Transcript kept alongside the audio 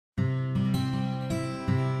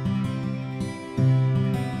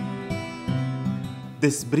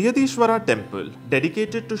This Brihadishvara temple,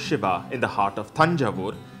 dedicated to Shiva in the heart of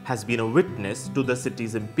Thanjavur, has been a witness to the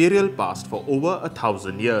city's imperial past for over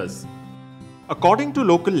 1,000 years. According to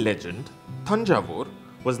local legend, Thanjavur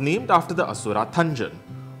was named after the Asura Thanjan,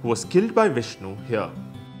 who was killed by Vishnu here.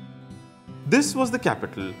 This was the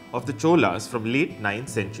capital of the Cholas from late 9th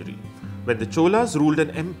century, when the Cholas ruled an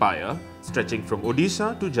empire stretching from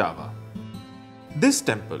Odisha to Java. This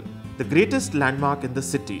temple, the greatest landmark in the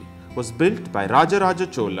city, was built by Rajaraja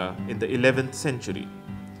Chola in the 11th century.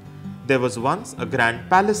 There was once a grand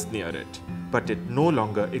palace near it, but it no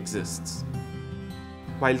longer exists.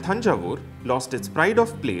 While Thanjavur lost its pride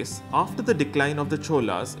of place after the decline of the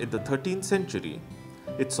Cholas in the 13th century,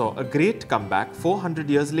 it saw a great comeback 400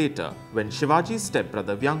 years later when Shivaji's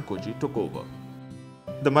stepbrother Vyankoji took over.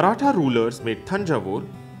 The Maratha rulers made Thanjavur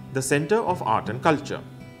the center of art and culture.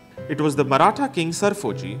 It was the Maratha king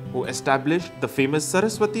Sarfoji who established the famous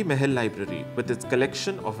Saraswati Mahal library with its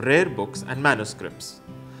collection of rare books and manuscripts.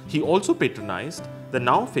 He also patronized the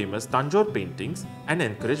now famous Thanjavur paintings and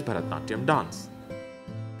encouraged Bharatanatyam dance.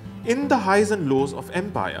 In the highs and lows of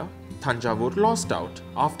empire, Thanjavur lost out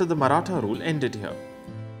after the Maratha rule ended here.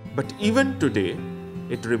 But even today,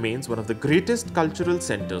 it remains one of the greatest cultural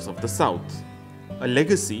centers of the south, a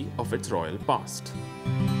legacy of its royal past.